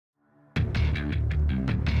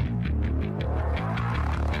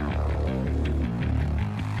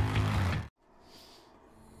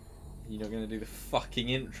gonna do the fucking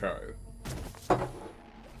intro.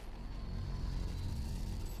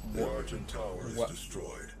 The Argent Tower is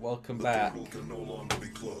destroyed. Welcome the back. portal can no longer be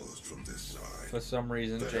closed from this side. For some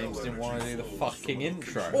reason, James didn't want to do the fucking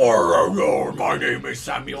intro. Oh, my name is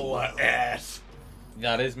Samuel S.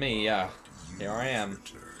 That is me, yeah. Here I am.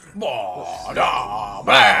 Shut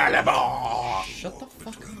the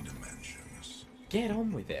fuck up. Get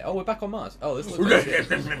on with it. Oh, we're back on Mars. Oh, this looks like shit.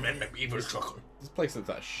 This place looks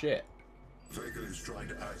like shit. Vega is trying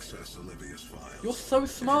to access Olivia's files. You're so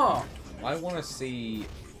smart. I want to see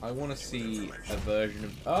a version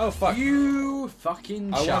of. Oh fuck! You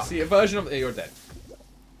fucking. I want to see a version of. You're dead.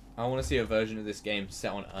 I want to see a version of this game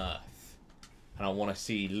set on Earth, and I want to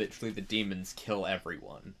see literally the demons kill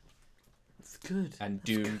everyone. That's good. And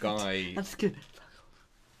Doom Guy. That's good.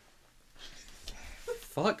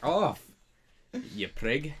 Fuck off, you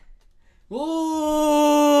prig.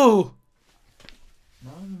 Whoa!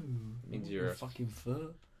 No. Means you're a fucking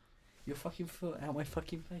foot. Your fucking foot out my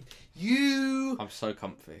fucking face. You. I'm so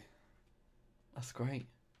comfy. That's great.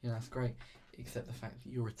 Yeah, that's great. Except the fact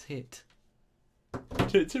that you're a tit.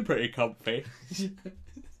 Tits are pretty comfy.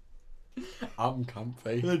 I'm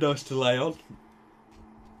comfy. They're nice to lay on.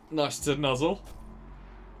 Nice to nuzzle.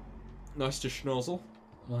 Nice to schnozzle.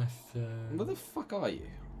 Nice. Where the fuck are you?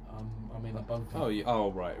 I'm in a bunker. Oh, you.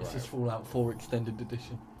 Oh, right, This right. is Fallout 4 Extended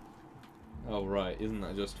Edition. Oh, right. Isn't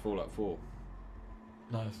that just Fallout 4?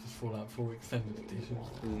 No, it's just Fallout 4 Extended Edition.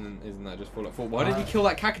 Isn't that just Fallout 4? Why did he kill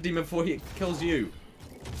that cacodemon before he kills you?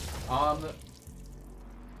 I've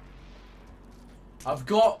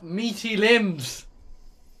got meaty limbs.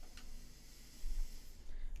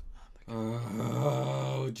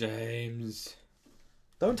 Oh, James.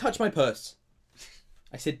 Don't touch my purse.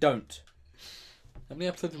 I said don't. How many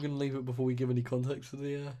episodes are we going to leave it before we give any context for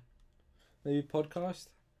the... Maybe podcast?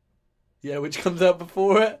 Yeah, which comes out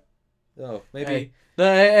before it? Oh, maybe... Hey.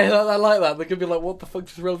 No, I like that. They're going to be like, what the fuck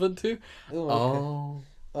is this relevant to? Oh, okay.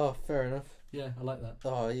 Oh, fair enough. Yeah, I like that.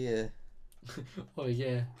 Oh, yeah. Oh,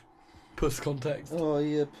 yeah. Puss context. Oh,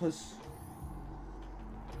 yeah, puss.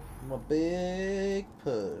 My big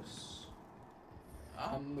puss.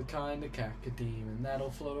 I'm the kind of cacodemon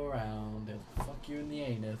that'll float around and fuck you in the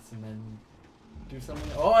anus and then do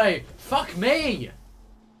something. Oi! Fuck me!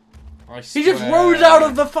 He just rose out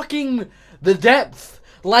of the depth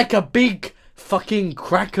like a big fucking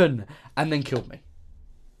kraken and then killed me.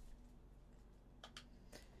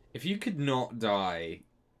 If you could not die,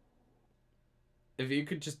 if you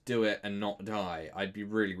could just do it and not die, I'd be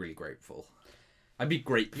really, really grateful. I'd be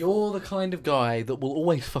grateful. You're the kind of guy that will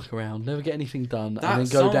always fuck around, never get anything done, That and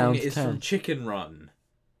then go down to song is town. from Chicken Run.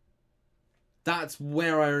 That's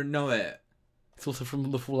where I know it. It's also from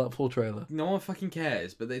the Fallout 4 trailer. No one fucking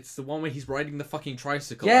cares, but it's the one where he's riding the fucking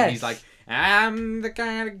tricycle Yes. and he's like, I'm the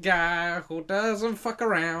kind of guy who doesn't fuck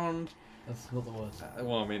around. That's not the words.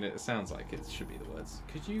 Well, I mean, it sounds like it should be the words.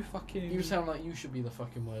 Could you fucking... You sound like you should be the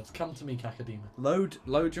fucking words. Come to me, cacodemon.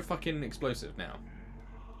 Load your fucking explosive now.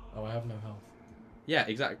 Oh, I have no health. Yeah,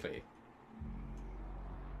 exactly.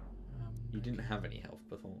 You didn't have any health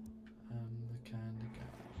before. The kind of guy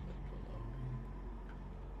that will always...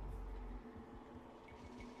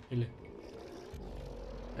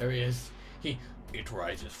 There he is. It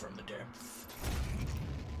rises from the depths.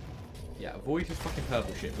 Yeah, avoid his fucking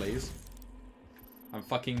purple shit, please. I'm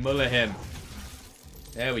fucking muller him.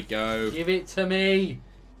 There we go. Give it to me.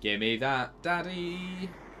 Give me that, daddy.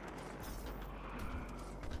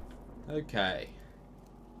 Okay.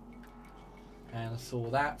 And I saw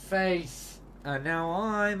that face. And now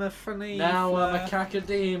I'm a funny. Now I'm a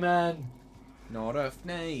cacodemon. Not a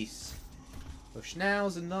nice. But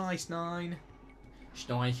Schnauz a nice nine.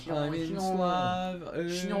 I'm in love. I'm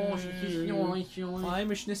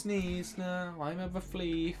a sneeze now. I'm a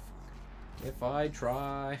fleef. If I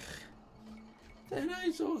try, then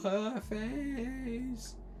I saw her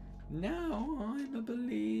face. Now I'm a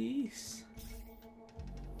police.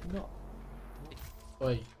 No.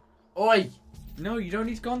 Oi. Oi! No, you don't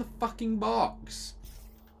need to go on the fucking box.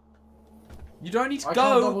 You don't need to I go.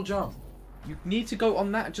 can't double jump. You need to go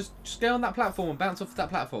on that. Just stay on that platform and bounce off that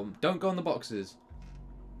platform. Don't go on the boxes.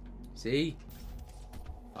 See?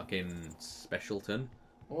 Fucking Specialton.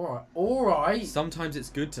 Alright, alright. Sometimes it's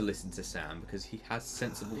good to listen to Sam because he has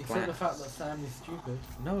sensible plans. Except the fact that Sam is stupid.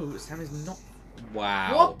 No, Sam is not.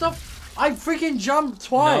 Wow. What the I freaking jumped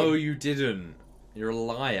twice! No, you didn't. You're a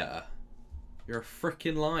liar. You're a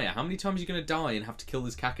freaking liar. How many times are you going to die and have to kill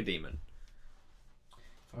this cacodemon?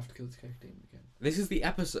 I have to kill this cacodemon again. This is the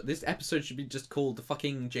episode. This episode should be just called "The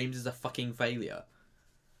fucking James is a fucking failure."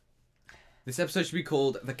 This episode should be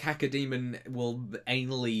called "The Cacodemon Will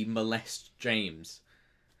Anally Molest James."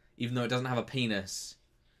 even though it doesn't have a penis,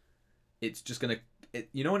 it's just gonna...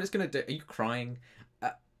 you know what it's gonna do? Are you crying?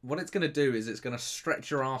 What it's gonna do is it's gonna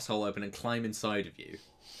stretch your asshole open and climb inside of you.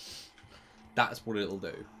 That's what it'll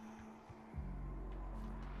do.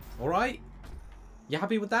 Alright? You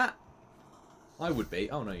happy with that? I would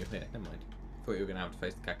be. Oh no, you're here. Never mind. Thought you were gonna have to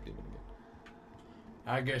face the Kakadu again.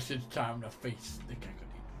 I guess it's time to face the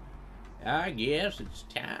Kakadu. I guess it's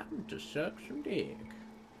time to suck some dick.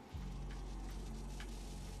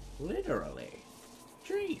 Literally.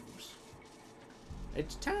 Dreams.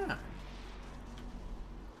 It's time.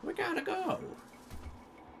 We gotta go.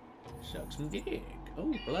 Suck some dick.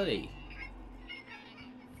 Oh, bloody.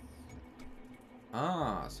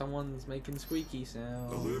 Ah, someone's making squeaky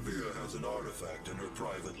sounds. Olivia has an artifact in her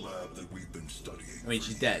private lab that we've been studying. I mean,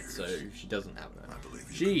 she's dead, so she doesn't have it.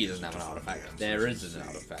 She doesn't have an artifact. There is an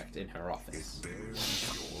artifact in her office.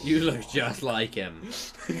 You look just like him.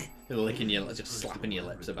 Licking your, just slapping your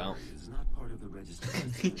lips about.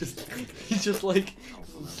 he just like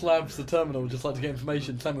slams the terminal just like to get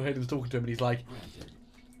information. Samuel Hayden's talking to him and he's like,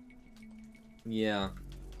 yeah.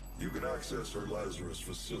 You can access her Lazarus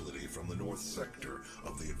facility from the north sector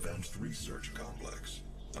of the Advanced Research Complex,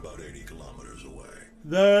 about 80 kilometers away.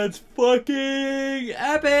 That's fucking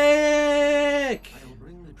epic! I'll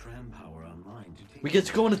bring the tram power online to take we get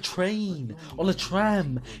to go on a train, on a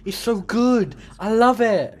tram. It's so good. I love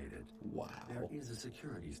it. Wow. There is a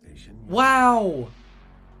security station. Wow.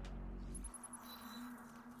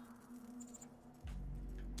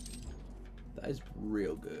 That is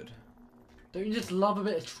real good. Don't you just love a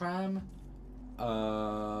bit of tram?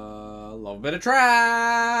 Love a bit of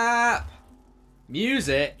trap!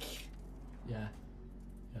 Music! Yeah. Yeah,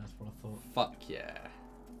 that's what I thought. Fuck yeah.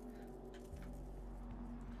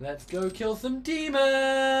 Let's go kill some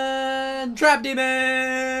demons! Trap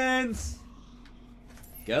demons!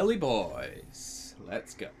 Girly boys.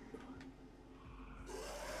 Let's go.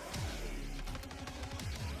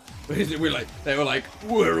 They were like,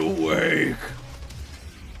 we're awake!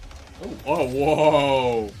 Oh,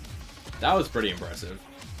 whoa! That was pretty impressive.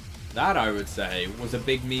 That, I would say, was a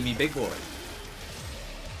big memey big boy.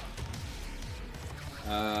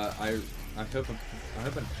 I hope a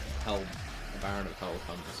Baron of Hell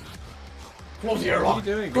comes. Close the What are you airlock!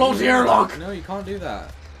 doing? Close the airlock! No, you can't do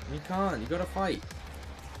that. You can't. You gotta fight.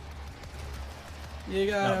 You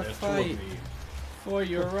Now gotta there's fight two of me. for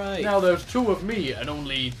your right. Now there's two of me and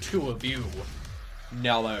only two of you.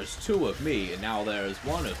 Now there's two of me, and now there's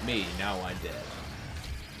one of me. Now I'm dead.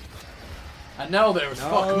 And now there's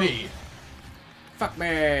fuck me. Fuck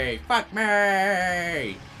me! Fuck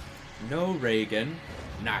me! No, Reagan.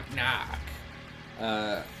 Knock, knock.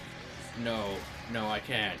 No, I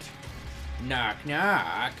can't. Knock,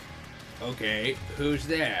 knock. Okay, who's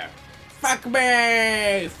there? Fuck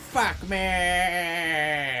me! Fuck me!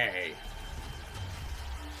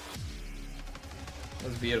 That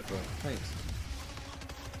was beautiful. Thanks.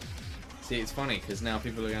 See, it's funny, because now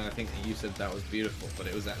people are going to think that you said that was beautiful, but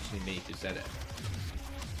it was actually me who said it.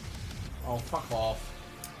 Oh, fuck off.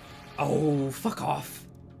 Oh, fuck off.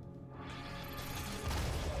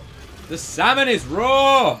 The salmon is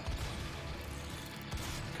raw!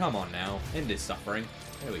 Come on now, end this suffering.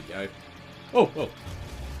 There we go. Oh.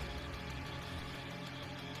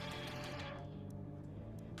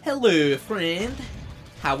 Hello, friend.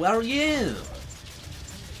 How are you?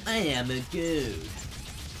 I am good.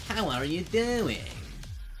 How are you doing?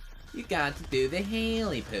 You got to do the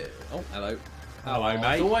Haley poo. Oh, hello. Hello,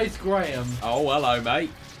 mate. It's always Graham. Oh, hello,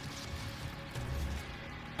 mate.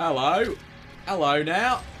 Hello. Hello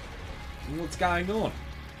now. What's going on?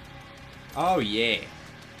 Oh, yeah.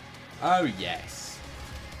 Oh, yes.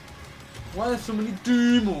 Why are there so many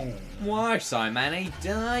demons? Why so many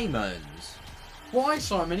diamonds? Why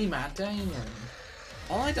so many Matt Damon?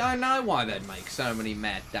 I don't know why they'd make so many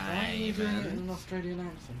mad Why are you doing it in diamonds. an Australian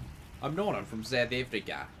accent? I'm not. I'm from South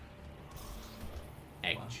Africa.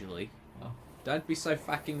 Actually. Wow. Don't be so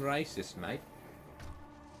fucking racist, mate.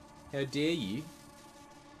 How dare you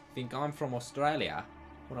think I'm from Australia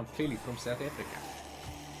when I'm clearly from South Africa?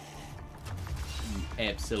 You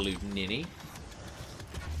absolute ninny.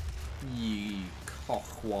 You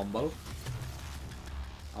cockwomble.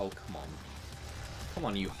 Oh, come on. Come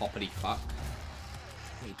on, you hoppity fuck.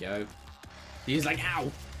 There you go. He's like,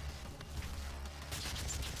 ow!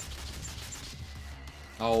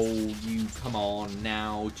 Oh, you come on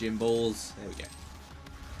now, Jimballs. There we go.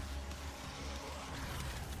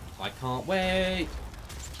 I can't wait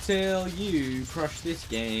till you crush this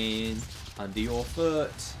game under your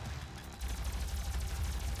foot.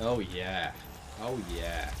 Oh yeah. Oh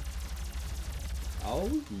yeah.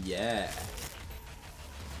 Oh yeah.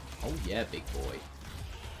 Oh yeah, big boy.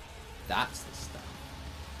 That's the stuff.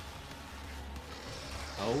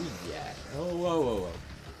 Oh yeah. Oh whoa whoa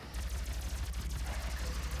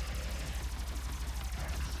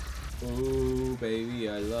whoa. Ooh baby,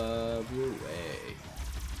 I love your way.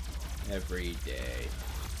 Every day.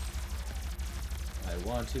 I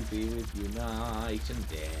want to be with you night and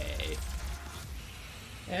day.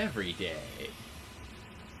 Every day.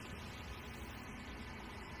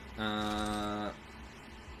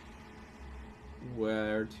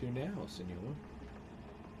 Where to now, senor?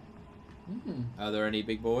 Are there any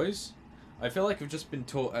big boys? I feel like I've just been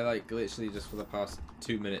taught. I like literally just for the past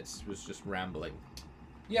 2 minutes was just rambling.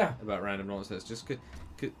 Yeah. About random nonsense, just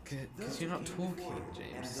because you're not talking,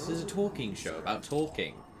 James. This is a talking show about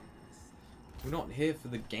talking. We're not here for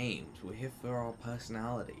the games. We're here for our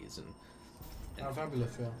personalities and How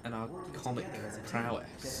fabulous, yeah. and our comic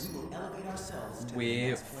prowess.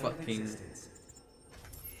 We're fucking.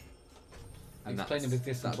 And Explain the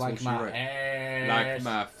existence that's like all she my wrote. ass.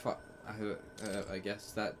 Like my I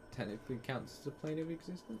guess that technically counts as a plane of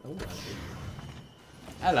existence. Oh,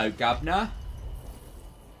 hello, governor.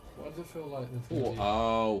 What does it feel like? This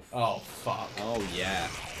Oh, fuck. oh yeah.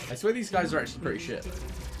 I swear these guys are actually pretty shit.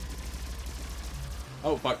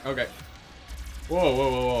 Oh fuck. Okay. Whoa,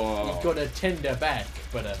 whoa, whoa, whoa, whoa. You've got a tender back,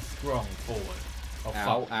 but a strong forward. Oh,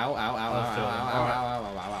 Ow, fuck. ow, ow, ow, ow, ow, ow, ow, ow,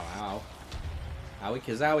 ow, ow, ow. Owie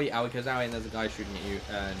kazowie, and there's a guy shooting at you,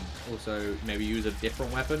 and also maybe use a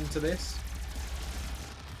different weapon to this.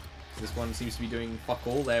 This one seems to be doing fuck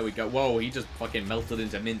all. There we go. Whoa, he just fucking melted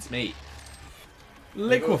into mincemeat.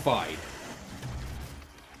 Liquefied.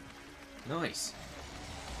 Nice.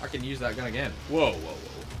 I can use that gun again. Whoa, whoa,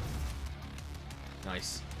 whoa.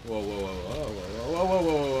 Nice. Whoa, whoa, whoa, whoa, whoa, whoa, whoa,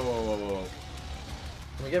 whoa, whoa, whoa, whoa, whoa.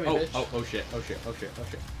 Can we get me, bitch? Oh shit, oh shit, oh shit, oh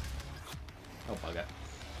shit. Oh bugger.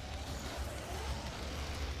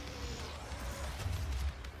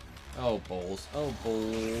 Oh balls, oh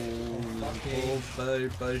balls. Oh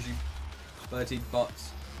budgy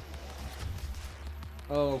bots.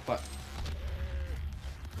 Oh fuck.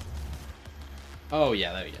 Oh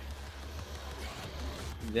yeah, there we go.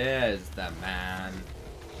 There's the man.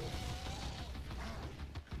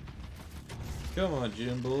 Come on,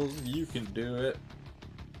 Jimbles, you can do it.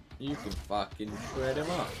 You can fucking shred him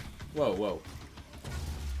up. Whoa, whoa.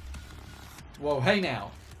 Whoa, hey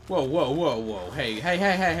now. Whoa, whoa, whoa, whoa. Hey, hey,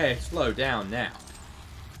 hey, hey, hey. Slow down now.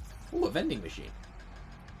 Ooh, a vending machine.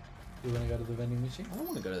 You wanna go to the vending machine? I don't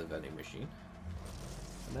want to go to the vending machine.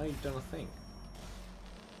 Now you've done a thing.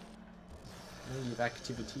 Now you've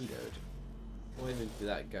activity-doed. Why did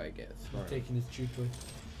that guy get thrown? Taking his chew toy.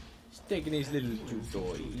 He's taking his little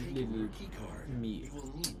toy, his little meat. You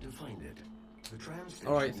will need to find it. The tram station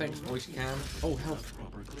Alright, thanks, voice cam. Oh, help.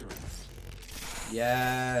 proper clearance.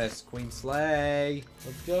 Yes, Queen Slay.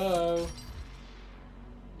 Let's go.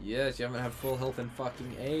 Yes, you haven't had full health in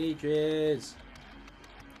fucking ages.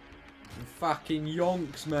 You fucking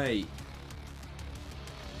yonks, mate.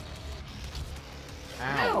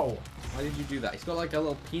 Ow. Why did you do that? He's got like a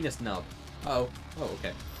little penis nub. Oh. Oh,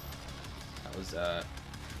 okay. That was,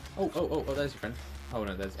 Oh, there's your friend. Oh,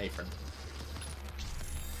 no, there's a friend.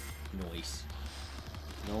 Nice.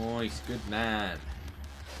 Nice, good man.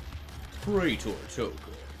 Praetor Token.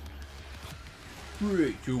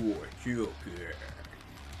 Praetor Token.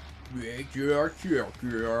 Praetor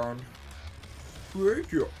Token.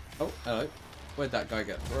 Praetor. Oh, hello. Where'd that guy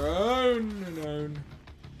get thrown?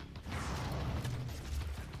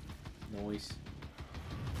 Nice.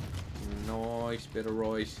 Nice bit of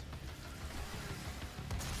rice.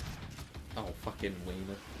 Oh, fucking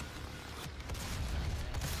wiener.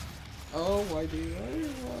 Oh, why do I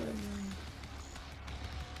want...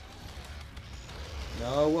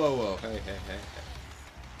 No, whoa, whoa. Hey, hey, hey,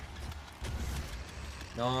 hey.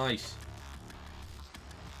 Nice.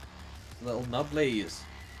 Little nubblies.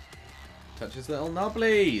 Touch his little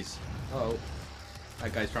nubblies. Uh oh.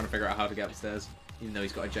 That guy's trying to figure out how to get upstairs, even though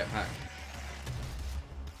he's got a jetpack.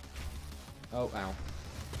 Oh, ow.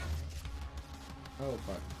 Oh,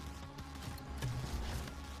 fuck.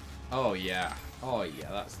 Oh, yeah. Oh, yeah,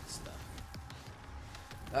 that's the stuff.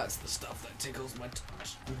 That's the stuff that tickles my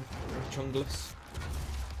chungless.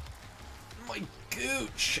 My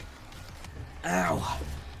gooch. Ow.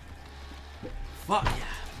 Fuck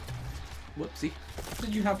yeah. Whoopsie.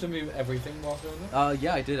 Did you have to move everything while doing that?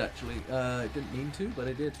 Yeah, I did actually. I didn't mean to, but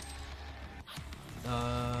I did.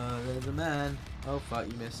 There's a man. Oh, fuck,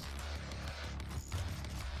 you missed.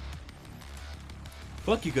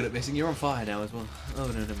 Fuck, you're good at missing. You're on fire now as well. Oh,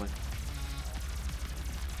 no, never mind.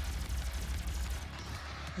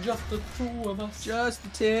 Just the two of us. Just the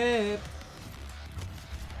tip.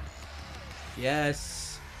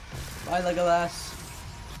 Yes. Bye, Legolas.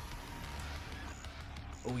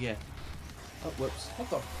 Oh yeah. Oh, whoops. What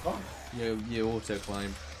the fuck? You auto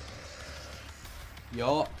climb.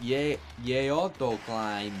 Yeah, auto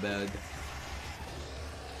climb, bud.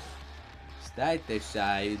 Stay the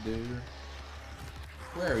side, dude.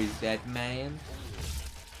 Where is that man?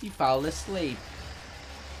 He fell asleep.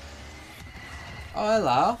 Oh,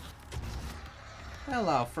 hello.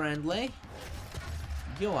 Hello, friendly.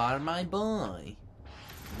 You are my boy.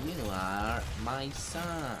 You are my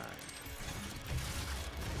son.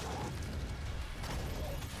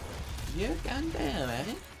 You can do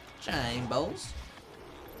it, Chambles.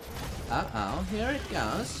 Uh-oh, here it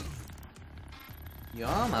goes. You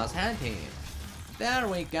almost had him. There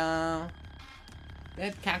we go.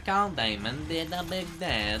 That cackle demon did a big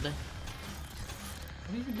dead.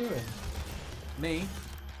 What are you doing? Me?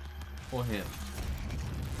 Or him?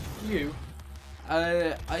 You?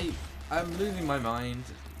 I'm losing my mind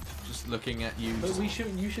just looking at you. But you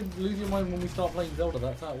should lose your mind when we start playing Zelda,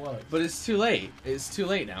 that's how it works. But it's too late. It's too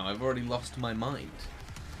late now. I've already lost my mind.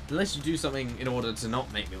 Unless you do something in order to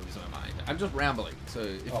not make me lose my mind. I'm just rambling,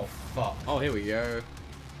 so... Oh, fuck. Oh, here we go.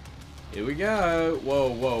 Here we go.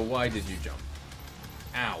 Whoa, whoa, why did you jump?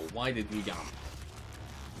 Ow, why did you jump?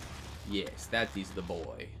 Yes, that is the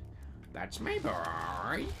boy. That's my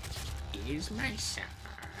boy. He's my son.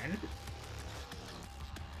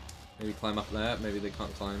 Maybe climb up there. Maybe they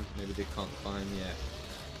can't climb. Maybe they can't climb yet.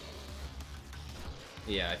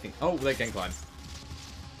 Yeah, I think... Oh, they can climb.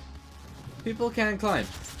 People can climb.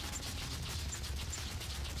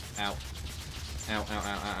 Ow. Ow, ow, ow,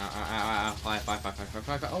 ow, ow, ow, ow, ow.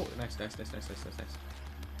 Fire. Oh, nice.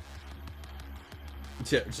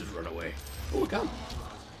 Yeah, just run away. Oh, come.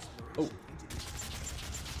 Oh.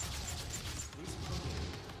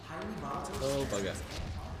 Oh, bugger.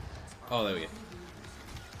 Oh, there we go.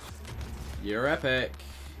 You're epic.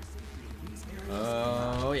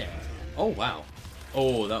 Oh, yeah. Oh, wow.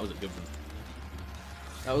 Oh, that was a good one.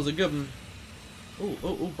 That was a good one.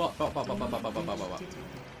 Oh, bot.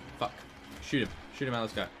 Fuck. Shoot him out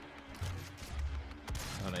of the sky.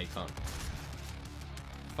 Oh, no, you can't.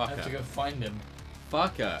 I have to go find him.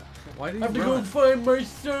 Fucker. Why did you I have to run? go find my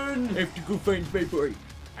son! I have to go find my boy.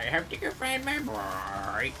 I have to go find my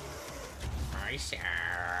boy. My son.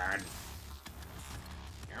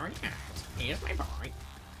 Oh, yes. Here's my boy.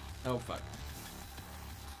 Oh, fuck.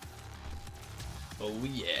 Oh,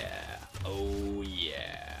 yeah. Oh,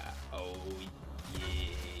 yeah. Oh,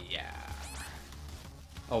 yeah.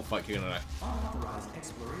 Oh, fuck, you're gonna die.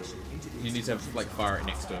 You need to have, like, fire it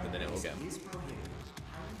next to him and then it will get him.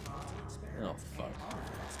 Oh, fuck.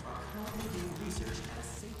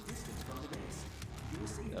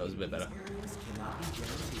 That was a bit better.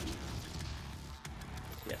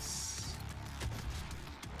 Yes.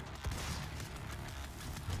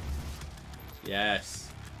 Yes.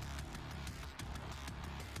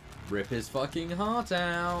 Rip his fucking heart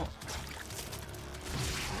out.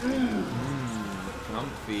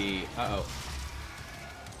 Comfy. Uh-oh.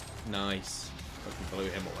 Nice. Fucking blew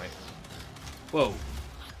him away. Whoa.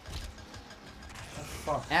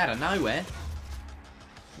 Out of nowhere.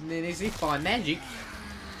 And then as if by magic.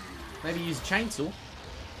 Maybe use a chainsaw.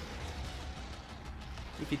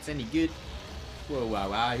 If it's any good.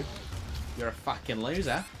 Whoa. You're a fucking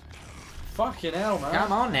loser. Fucking hell, man.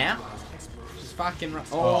 Come on now. Just fucking run.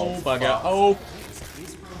 Oh, bugger. Fuck. Oh.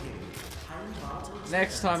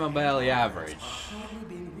 Next time I'm barely average.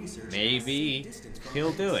 Maybe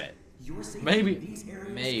he'll do it. Maybe.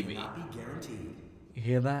 You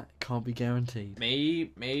hear that? Can't be guaranteed.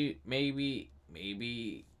 Maybe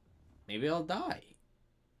I'll die.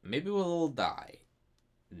 Maybe we'll all die.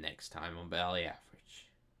 Next time I'm barely average.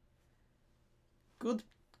 Good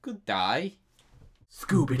die.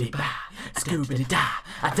 Scoobity ba, scoobity da,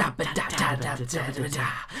 a da ba da da da da da da,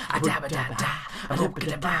 a da ba da da, a da ba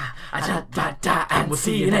da ba, a da ba da, and we'll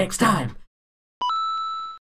see you next time.